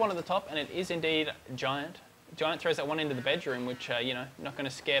least one at the top, and it is indeed Giant. Giant throws that one into the bedroom, which, you know, not going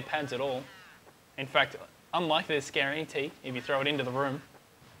to scare Pads at all. In fact, unlikely to scare any T if you throw it into the room.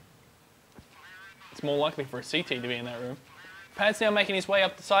 It's more likely for a CT to be in that room. Pad's now making his way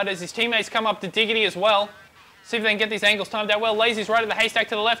up the side as his teammates come up to Diggity as well. See if they can get these angles timed out well. Lazy's right at the haystack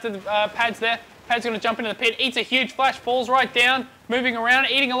to the left of the Pad's there. Pad's going to jump into the pit, eats a huge flash, falls right down, moving around,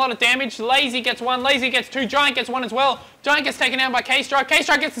 eating a lot of damage. Lazy gets 1, Lazy gets 2, Giant gets 1 as well. Giant gets taken out by K-Strife.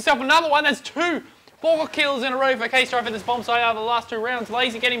 K-Strife gets himself another one, that's 2. 4 kills in a row for K-Strife at this bomb site out of the last 2 rounds.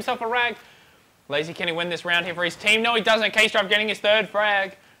 Lazy getting himself a rag. Lazy, can he win this round here for his team? No, he doesn't. K-Strife getting his 3rd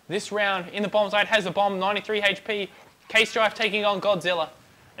frag. This round in the bomb site has a bomb, 93 HP. K-Strife taking on Godzilla.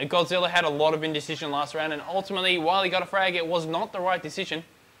 And Godzilla had a lot of indecision last round, and ultimately, while he got a frag, it was not the right decision.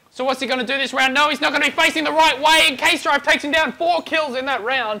 So what's he going to do this round? No, he's not going to be facing the right way, and K-Strife takes him down. 4 kills in that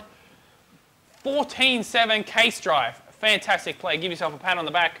round. 14-7 K-Strife. Fantastic play. Give yourself a pat on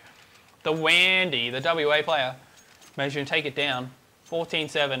the back. The Wandy, the WA player, made you take it down.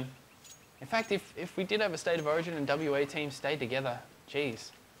 14-7. In fact, if we did have a State of Origin and WA teams stayed together,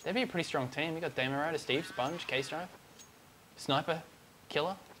 geez, they'd be a pretty strong team. You got Damarita, Steve, Sponge, K-Strife, Sniper,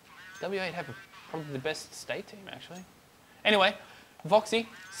 Killer. WA have probably the best state team, actually. Anyway, Voxy,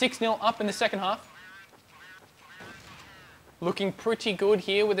 6-0 up in the second half. Looking pretty good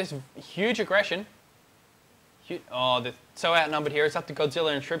here with this huge aggression. Oh, they're so outnumbered here. It's up to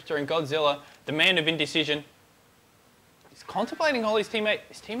Godzilla and Tripster, and Godzilla, the man of indecision, he's contemplating all his teammate.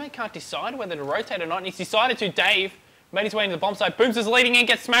 His teammate can't decide whether to rotate or not, and he's decided to. Dave made his way into the bomb site. Booms is leading in,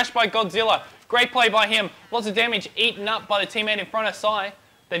 gets smashed by Godzilla. Great play by him. Lots of damage eaten up by the teammate in front of Psy.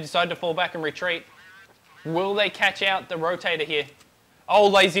 They decide to fall back and retreat. Will they catch out the rotator here? Oh,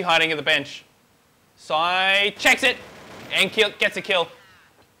 Lazy hiding at the bench. Cy checks it and gets a kill.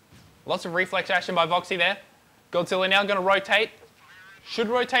 Lots of reflex action by Voxy there. Godzilla now going to rotate. Should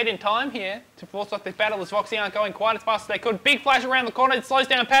rotate in time here to force off this battle as Voxy aren't going quite as fast as they could. Big flash around the corner. It slows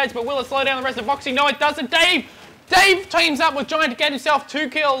down Pads, but will it slow down the rest of Voxy? No, it doesn't. Dave teams up with Giant to get himself 2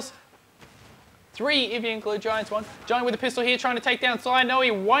 kills. 3 if you include Giant's one. Giant with a pistol here trying to take down Cy. No,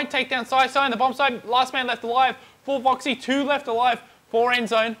 he won't take down Cy. Cy on the bomb side. Last man left alive for Voxy. 2 left alive for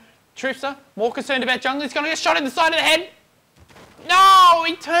Endzone. Tripster, more concerned about jungle. He's going to get shot in the side of the head. No,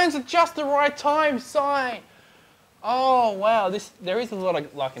 he turns at just the right time. Cy. Oh, wow. There is a lot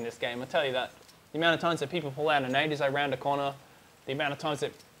of luck in this game, I'll tell you that. The amount of times that people pull out a nade as they round a corner. The amount of times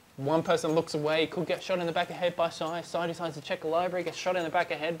that one person looks away, could get shot in the back of the head by Cy. Cy decides to check the library, gets shot in the back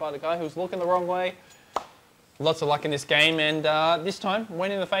of the head by the guy who's looking the wrong way. Lots of luck in this game, and this time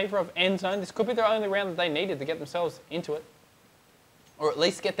went in the favour of Endzone. This could be their only round that they needed to get themselves into it. Or at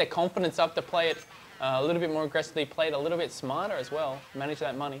least get their confidence up to play it a little bit more aggressively, play it a little bit smarter as well, manage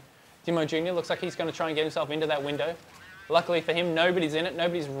that money. Dimo Jr. looks like he's going to try and get himself into that window. Luckily for him, nobody's in it.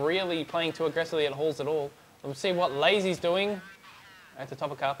 Nobody's really playing too aggressively at halls at all. We'll see what Lazy's doing at the top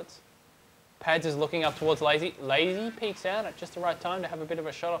of carpets. Pads is looking up towards Lazy. Lazy peeks out at just the right time to have a bit of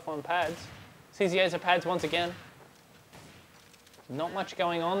a shot off on Pads. CZA's at Pads once again. Not much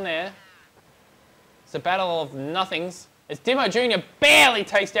going on there. It's a battle of nothings. As Dimo Jr. barely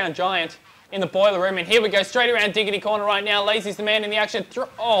takes down Giant in the boiler room. And here we go, straight around Diggity Corner right now. Lazy's the man in the action.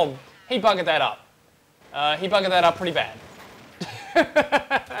 Oh, he buggered that up. He buggered that up pretty bad.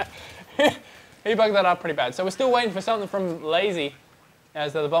 He bugged that up pretty bad. So we're still waiting for something from Lazy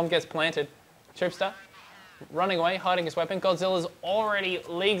as the bomb gets planted. Tripster running away, hiding his weapon. Godzilla's already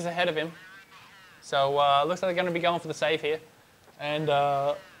leagues ahead of him. So looks like they're going to be going for the save here. And,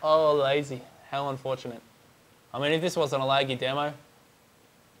 oh, Lazy. How unfortunate. I mean, if this wasn't a laggy demo, I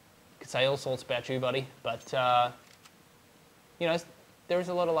could say all sorts about you, buddy. But, you know, there is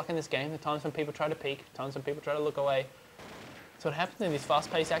a lot of luck in this game. The times when people try to peek, times when people try to look away. That's what happens in these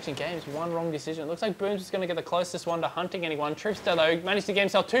fast-paced action games. One wrong decision. It looks like Booms is going to get the closest one to hunting anyone. Tripster, though, managed to get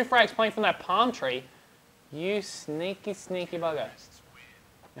himself 2 frags playing from that palm tree. You sneaky, sneaky bugger.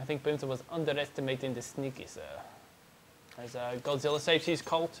 I think Booms was underestimating the sneaky, sir. As Godzilla saves his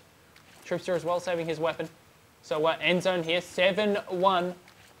Colt. Tripster as well, saving his weapon. So Endzone here, 7-1.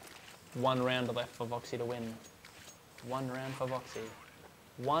 1 round left for Voxy to win. 1 round for Voxy.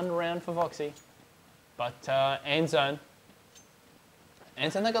 1 round for Voxy. But Endzone,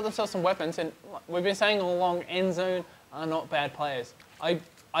 they got themselves some weapons, and we've been saying all along, Endzone are not bad players. I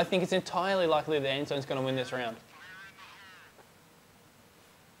think it's entirely likely that Endzone's going to win this round.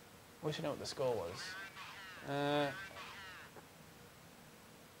 We should know what the score was.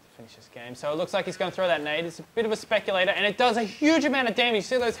 Finish this game. So it looks like he's going to throw that nade. It's a bit of a speculator, and it does a huge amount of damage. You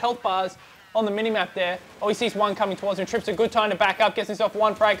see those health bars on the minimap there. Oh, he sees one coming towards him. Trips a good time to back up, gets himself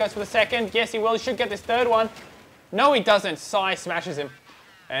 1 frag, goes for the second. Yes, he will. He should get this 3rd one. No, he doesn't. Cy smashes him.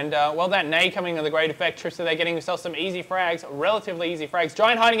 And, well, that nade coming to the great effect. Trips are there getting himself some easy frags, relatively easy frags.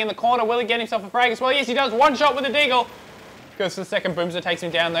 Giant hiding in the corner. Will he get himself a frag as well? Yes, he does. 1 shot with a deagle. Goes to the second. Boomser takes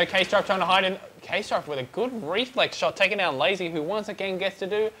him down, though. K-Stripe trying to hide in. K-Stripe with a good reflex shot, taking down Lazy, who once again gets to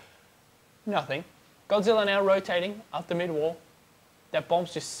do nothing. Godzilla now rotating up the mid-wall. That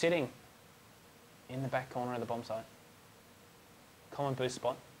bomb's just sitting in the back corner of the bomb site. Common boost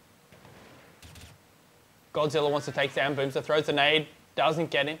spot. Godzilla wants to take down Boomser, throws a nade, doesn't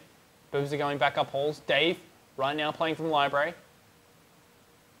get him. Boomser going back up halls. Dave, right now playing from the library.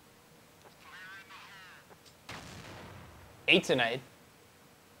 Eats a nade.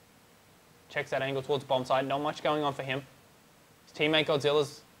 Checks that angle towards bomb site. Not much going on for him. His teammate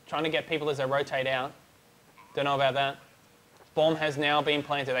Godzilla's trying to get people as they rotate out. Don't know about that. Bomb has now been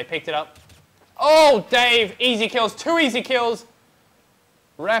planted. They picked it up. Oh, Dave! Easy kills. 2 easy kills.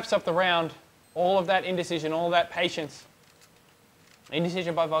 Wraps up the round. All of that indecision, all of that patience.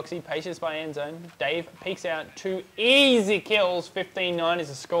 Indecision by Voxy, patience by Endzone. Dave peeks out. 2 easy kills. 15-9 is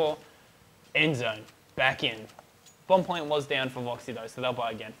the score. Endzone back in. Bomb point was down for Voxy though, so they'll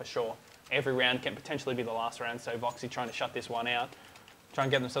buy again for sure. Every round can potentially be the last round, so Voxy trying to shut this one out. Try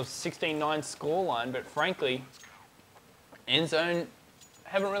and get themselves a 16-9 scoreline, but frankly, Endzone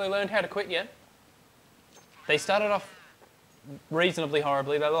haven't really learned how to quit yet. They started off reasonably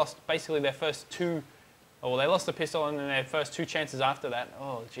horribly. They lost basically their first 2, well, they lost the pistol and then their first 2 chances after that.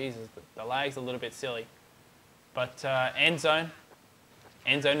 Oh, Jesus, the lag's a little bit silly. But Endzone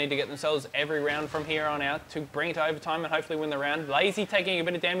need to get themselves every round from here on out to bring it to overtime and hopefully win the round. Lazy taking a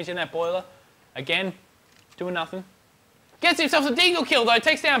bit of damage in that boiler. Again, doing nothing. Gets himself a deagle kill though,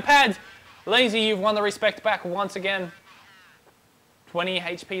 takes down Pads. Lazy, you've won the respect back once again. 20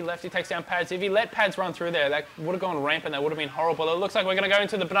 HP left. He takes down Pads. If he let Pads run through there, that would have gone rampant. That would have been horrible. It looks like we're going to go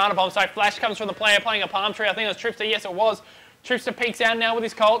into the banana bomb site. Flash comes from the player playing a palm tree. I think it was Tripster. Yes, it was. Tripster peeks out now with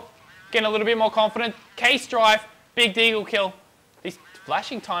his Colt. Getting a little bit more confident. Case drive. Big deagle kill. These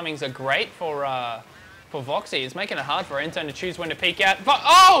flashing timings are great for Voxy. It's making it hard for Endzone to choose when to peek out.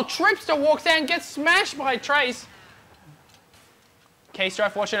 Oh, Tripster walks out and gets smashed by Trace. Case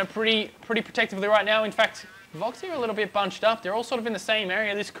drive watching it pretty protectively right now. In fact, Voxy are a little bit bunched up. They're all sort of in the same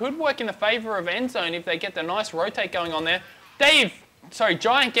area. This could work in the favour of Endzone if they get the nice rotate going on there.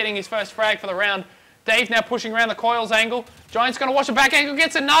 Giant getting his first frag for the round. Dave now pushing around the coils angle. Giant's going to watch a back angle,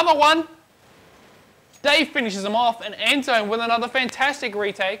 gets another one. Dave finishes him off, and Endzone with another fantastic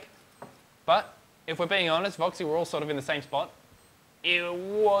retake. But if we're being honest, Voxy were all sort of in the same spot. It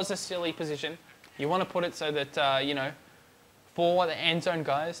was a silly position. You want to put it so that, you know, for the Endzone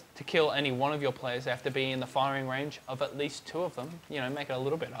guys to kill any one of your players, they have to be in the firing range of at least 2 of them. You know, make it a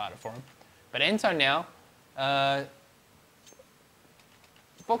little bit harder for them. But Endzone now,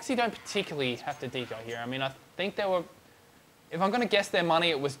 Voxy don't particularly have to decoy here. I mean, I think they were, if I'm going to guess their money,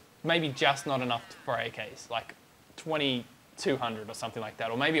 it was maybe just not enough for AKs, like 2,200 or something like that.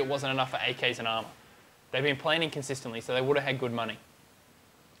 Or maybe it wasn't enough for AKs and armor. They've been playing inconsistently, so they would have had good money.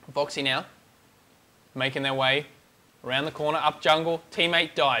 Voxy now, making their way around the corner, up jungle,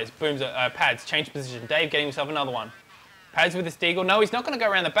 teammate dies, booms, Pads, change position, Dave getting himself another one. Pads with his deagle, no, he's not going to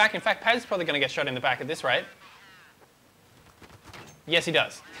go around the back, in fact, Pads is probably going to get shot in the back at this rate. Yes, he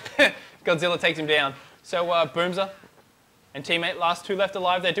does. Godzilla takes him down. So, Boomzer and teammate, last 2 left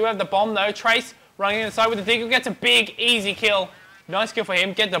alive. They do have the bomb though. Trace running inside with the deagle, gets a big, easy kill. Nice kill for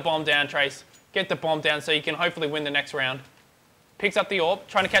him. Get the bomb down, Trace. Get the bomb down so you can hopefully win the next round. Picks up the orb,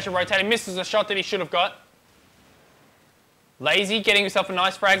 trying to catch a rotating, misses a shot that he should have got. Lazy, getting himself a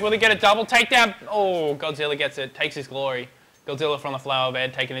nice frag. Will he get a double takedown? Oh, Godzilla gets it. Takes his glory. Godzilla from the flower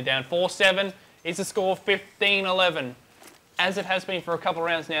bed, taking it down. 4-7 is the score, 15-11. As it has been for a couple of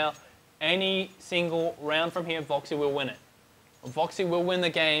rounds now, any single round from here, Voxy will win it. Voxy will win the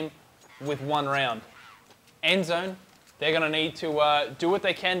game with 1 round. Endzone, they're going to need to do what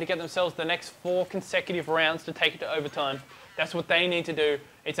they can to get themselves the next 4 consecutive rounds to take it to overtime. That's what they need to do.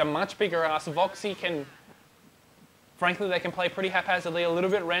 It's a much bigger ask. Voxy can, frankly, they can play pretty haphazardly, a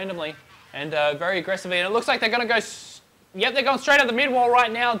little bit randomly, and very aggressively. And it looks like they're going to go, yep, they're going straight at the mid wall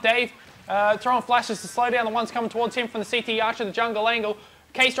right now. Dave throwing flashes to slow down the ones coming towards him from the CT Archer, the jungle angle.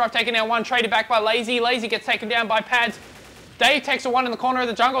 Case drive taken down 1, traded back by Lazy. Lazy gets taken down by Pads. Dave takes a 1 in the corner of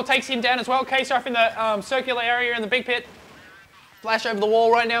the jungle, takes him down as well. Case drive in the circular area in the big pit. Flash over the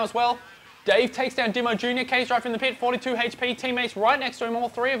wall right now as well. Dave takes down Dimo Jr. Case drive in the pit, 42 HP. Teammates right next to him, all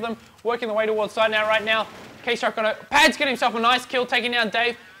 3 of them working their way towards side now right now. Case drive gonna, Pads get himself a nice kill, taking down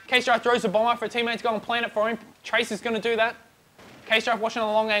Dave. Case drive throws the bomb up for teammates, go and plant it for him. Trace is gonna do that. Case drive watching on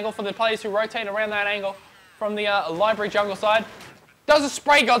the long angle for the players who rotate around that angle from the library jungle side. Does a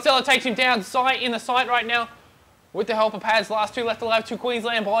spray, Godzilla takes him down, Sight in the site right now. With the help of Pads, last 2 left alive, 2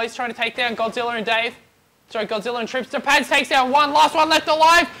 Queensland boys trying to take down Godzilla and Dave. Sorry, Godzilla and Tripster. Pads takes down 1, last 1 left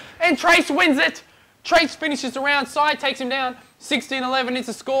alive, and Trace wins it. Trace finishes the round, Sight takes him down, 16-11 is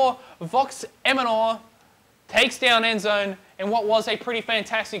the score. Vox Eminor takes down Endzone in what was a pretty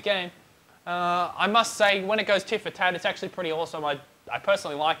fantastic game. I must say, when it goes tit for tat, it's actually pretty awesome. I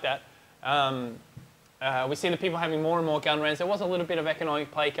personally like that. We see the people having more and more gun rounds. There was a little bit of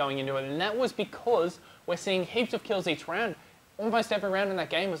economic play going into it, and that was because we're seeing heaps of kills each round. Almost every round in that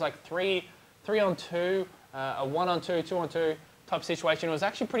game was like 3 on 2, a 1 on 2, 2 on 2 type situation. It was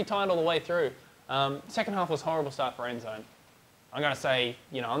actually pretty tight all the way through. Second half was a horrible start for Endzone. I'm going to say,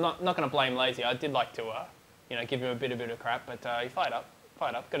 you know, I'm not going to blame Lazy. I did like to, you know, give him a bit of crap, but he fired up,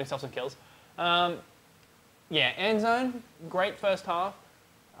 got himself some kills. Yeah, Endzone, great first half.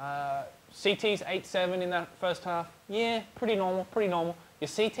 CT's 8-7 in that first half. Yeah, pretty normal. Your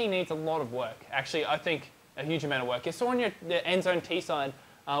CT needs a lot of work. Actually, I think a huge amount of work. You saw on the Endzone T side,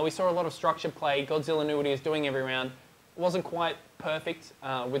 we saw a lot of structured play. Godzilla knew what he was doing every round. It wasn't quite perfect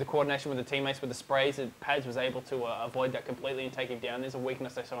with the coordination with the teammates, with the sprays. Pads was able to avoid that completely and take him down. There's a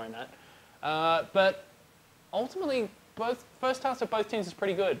weakness I saw in that. But ultimately, both first halves of both teams is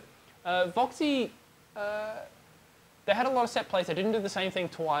pretty good. Voxy, they had a lot of set plays. They didn't do the same thing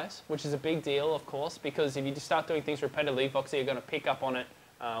twice, which is a big deal, of course, because if you just start doing things repetitively, Voxy are going to pick up on it,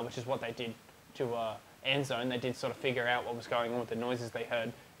 which is what they did to Endzone. They did sort of figure out what was going on with the noises they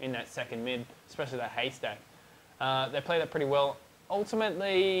heard in that second mid, especially that haystack. They played that pretty well.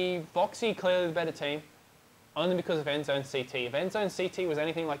 Ultimately, Voxy clearly the better team, only because of Endzone CT. If Endzone CT was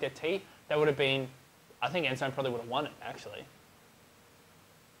anything like their T, that would have been, I think Endzone probably would have won it, actually.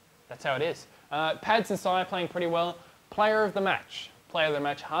 That's how it is. Pads and Sire playing pretty well. Player of the match. player of the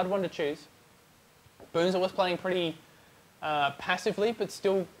match, hard one to choose. Boonzer was playing pretty passively, but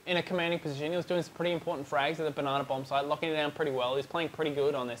still in a commanding position. He was doing some pretty important frags at the banana bomb side, locking it down pretty well. He was playing pretty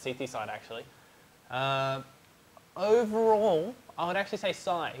good on their CT side, actually. Overall, I would actually say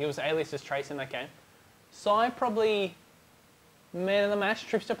Cy. He was Alias's Trace in that game. Cy probably man of the match.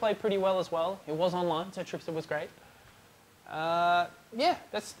 Tripster played pretty well as well. It was online, so Tripster was great. Yeah,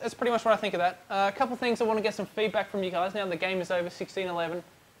 that's pretty much what I think of that. A couple things I want to get some feedback from you guys now. The game is over, 16-11.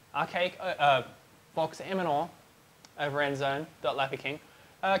 Arcade, Vox Eminor over Endzone, .Lappy King.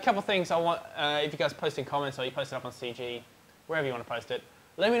 A couple things I want, if you guys post in comments or you post it up on CG, wherever you want to post it.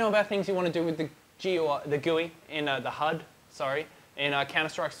 Let me know about things you want to do with the GUI in the HUD, in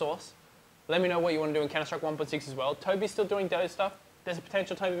Counter-Strike Source. Let me know what you want to do in Counter-Strike 1.6 as well. Toby's still doing those stuff. There's a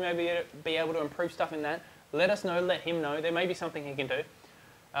potential Toby may be able to improve stuff in that. Let us know, let him know. There may be something he can do.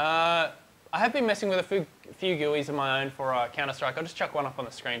 I have been messing with a few GUIs of my own for Counter-Strike. I'll just chuck one up on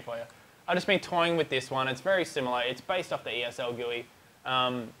the screen for you. I've just been toying with this one. It's very similar. It's based off the ESL GUI.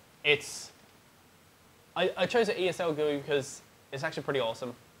 I chose the ESL GUI because it's actually pretty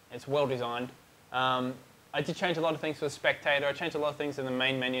awesome. It's well designed. I did change a lot of things for the spectator. I changed a lot of things in the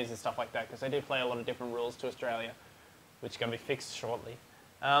main menus and stuff like that because they do play a lot of different rules to Australia, which is going to be fixed shortly.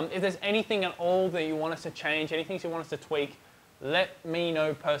 If there's anything at all that you want us to change, anything you want us to tweak, let me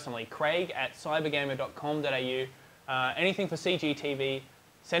know personally. Craig@cybergamer.com.au. Anything for CGTV,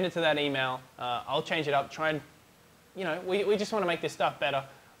 send it to that email. I'll change it up. Try and, we just want to make this stuff better.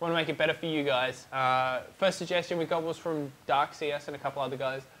 We want to make it better for you guys. First suggestion we got was from Dark CS and a couple other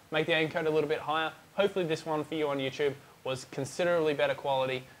guys. Make the encode a little bit higher. Hopefully this one for you on YouTube was considerably better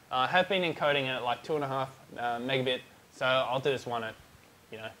quality. I have been encoding it at like 2.5 megabit, so I'll do this one at,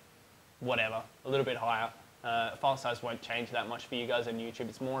 whatever, a little bit higher. File size won't change that much for you guys on YouTube.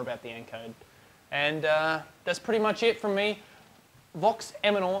 It's more about the encode. And that's pretty much it from me. Vox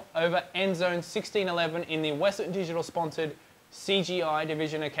Eminor over Endzone 16-11 in the Western Digital sponsored CGI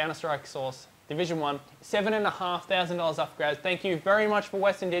division of Counter-Strike Source. Division 1, $7,500 off grabs. Thank you very much for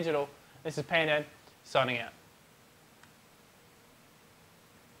Western Digital. This is Pandan, signing out.